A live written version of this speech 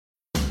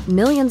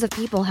Millions of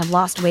people have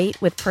lost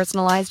weight with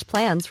personalized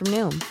plans from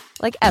Noom.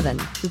 Like Evan,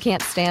 who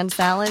can't stand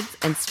salads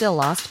and still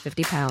lost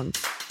 50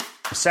 pounds.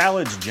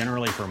 Salads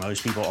generally for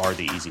most people are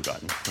the easy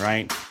button,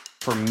 right?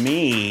 For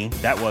me,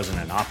 that wasn't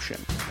an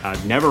option.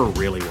 I never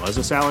really was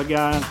a salad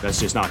guy. That's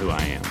just not who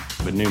I am.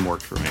 But Noom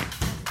worked for me.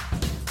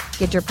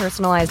 Get your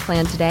personalized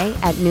plan today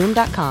at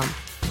Noom.com.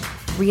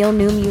 Real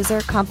Noom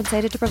user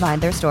compensated to provide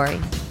their story.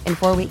 In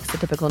 4 weeks, the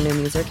typical Noom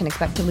user can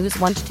expect to lose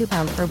 1 to 2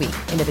 pounds per week.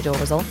 Individual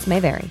results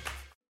may vary.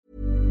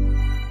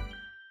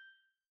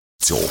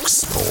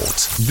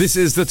 talkSPORT. This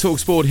is the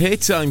talkSPORT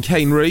hit. I'm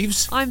Kane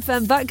Reeves. I'm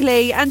Fern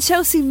Buckley. And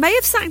Chelsea may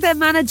have sacked their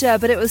manager,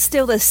 but it was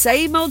still the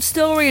same old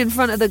story in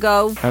front of the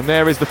goal. And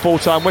there is the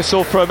full-time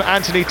whistle from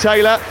Anthony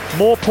Taylor.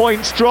 More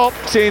points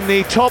dropped in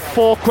the top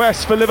 4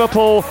 quest for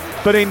Liverpool.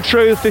 But in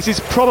truth, this is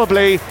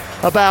probably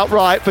about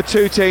right for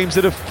two teams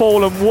that have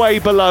fallen way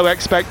below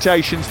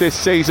expectations this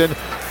season.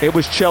 It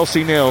was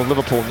Chelsea 0,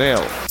 Liverpool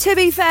 0. To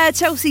be fair,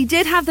 Chelsea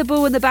did have the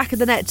ball in the back of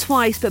the net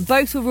twice, but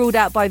both were ruled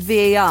out by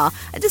VAR.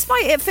 And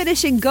despite it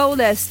finishing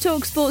goalless,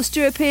 talkSPORT's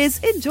Stuart Pearce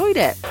enjoyed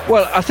it.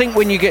 Well, I think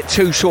when you get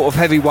two sort of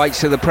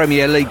heavyweights of the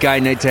Premier League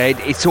going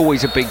head-to-head, it's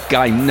always a big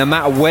game, no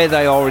matter where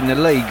they are in the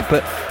league.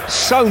 But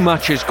so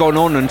much has gone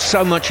on and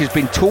so much has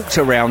been talked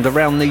around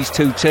these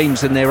two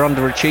teams and their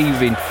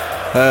underachieving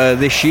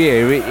this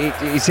year.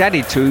 It's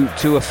added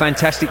to a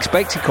fantastic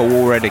spectacle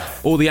already.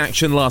 All the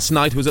action last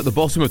night was at the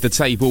bottom of the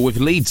table, with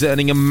Leeds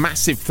earning a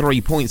massive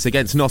 3 points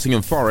against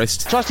Nottingham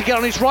Forest. Tries to get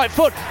on his right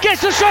foot,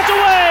 gets the shot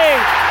away,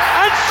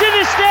 and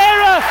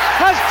Sinisterra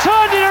has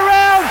turned it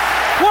around.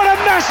 What a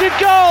massive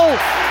goal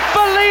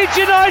for Leeds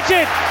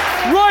United,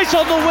 right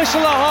on the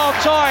whistle at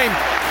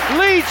half-time.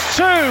 Leeds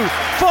 2,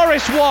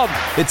 Forest 1.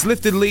 It's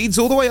lifted Leeds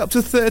all the way up to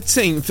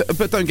 13th,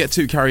 but don't get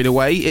too carried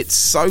away. It's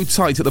so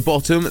tight at the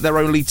bottom, they're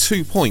only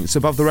 2 points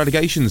above the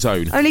relegation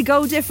zone. Only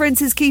goal difference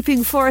is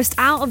keeping Forest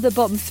out of the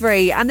bottom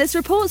 3, and there's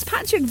reports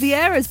Patrick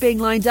Vieira is being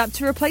lined up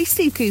to replace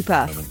Steve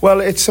Cooper.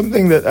 Well, it's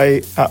something that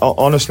I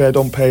honestly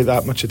don't pay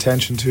that much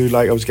attention to.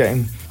 Like, I was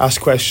getting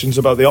asked questions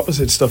about the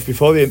opposite stuff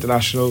before the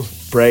international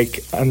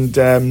break, and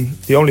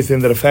the only thing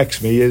that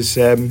affects me is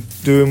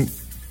doing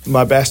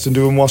my best and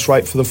doing what's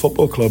right for the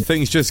football club.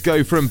 Things just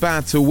go from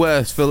bad to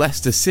worse for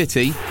Leicester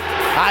City.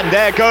 And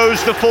there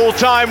goes the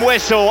full-time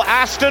whistle.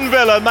 Aston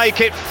Villa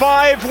make it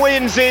 5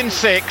 wins in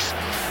 6,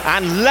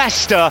 and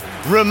Leicester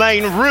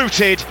remain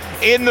rooted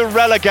in the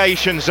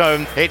relegation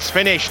zone. It's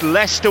finished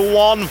Leicester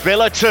 1,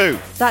 Villa 2.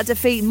 That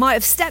defeat might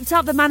have stepped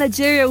up the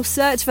managerial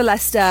search for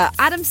Leicester.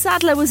 Adam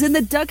Sadler was in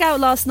the dugout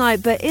last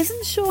night, but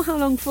isn't sure how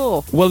long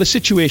for. Well, the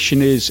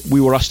situation is we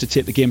were asked to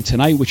take the game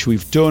tonight, which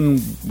we've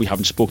done. We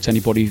haven't spoke to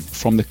anybody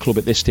from the club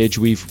at this stage.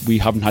 We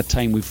haven't had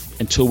time.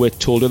 Until we're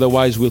told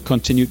otherwise, we'll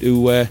continue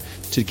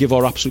to give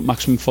our absolute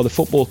maximum for the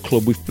football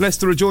club.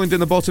 Leicester are joined in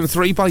the bottom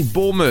 3 by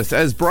Bournemouth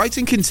as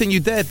Brighton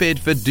continued their bid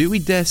for, do we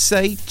dare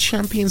say,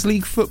 Champions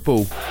League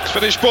football. It's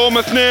finished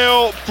Bournemouth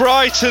 0,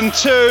 Brighton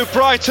 2.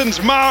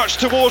 Brighton's march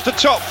towards the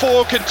top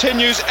 4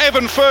 continues.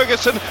 Evan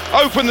Ferguson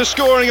opened the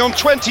scoring on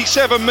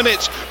 27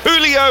 minutes.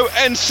 Julio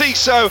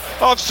Enciso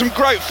of some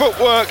great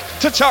footwork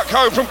to tuck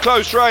home from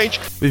close range.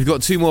 We've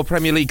got 2 more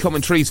Premier League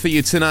commentaries for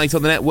you tonight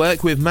on the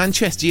network, with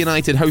Manchester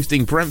United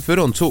hosting Brentford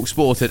on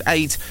talkSPORT at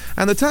 8,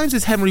 and the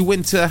Times' Henry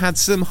Winter had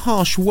some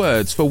harsh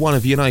words for one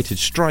of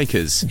United's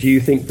strikers. Do you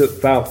think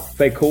that Wout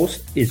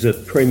Weghorst is a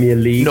Premier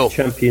League,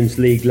 Champions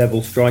League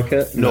level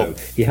striker? No.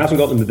 He hasn't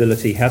got the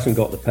mobility, he hasn't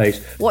got the pace.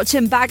 Watch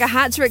him bag a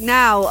hat-trick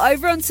now.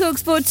 Over on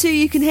talkSPORT 2,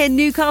 you can hear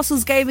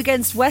Newcastle's game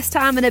against West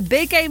Ham and a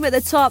big game at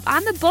the top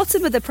and the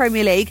bottom of the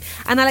Premier League.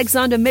 And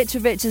Alexander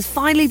Mitrovic has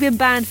finally been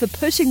banned for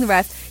pushing the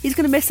ref. He's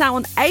going to miss out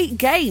on 8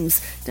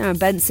 games. Darren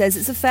Bent says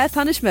it's a fair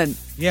punishment.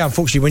 Yeah,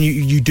 unfortunately, when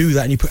you do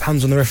that and you put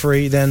hands on the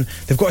referee, then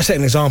they've got to set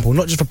an example,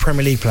 not just for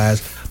Premier League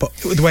players, but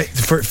the way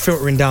for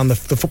filtering down the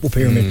football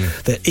pyramid,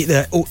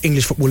 the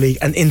English Football League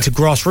and into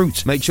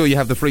grassroots. Make sure you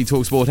have the free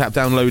talkSPORT app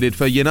downloaded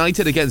for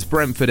United against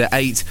Brentford at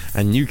 8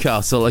 and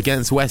Newcastle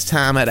against West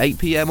Ham at 8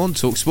 p.m. on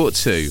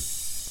talkSPORT 2.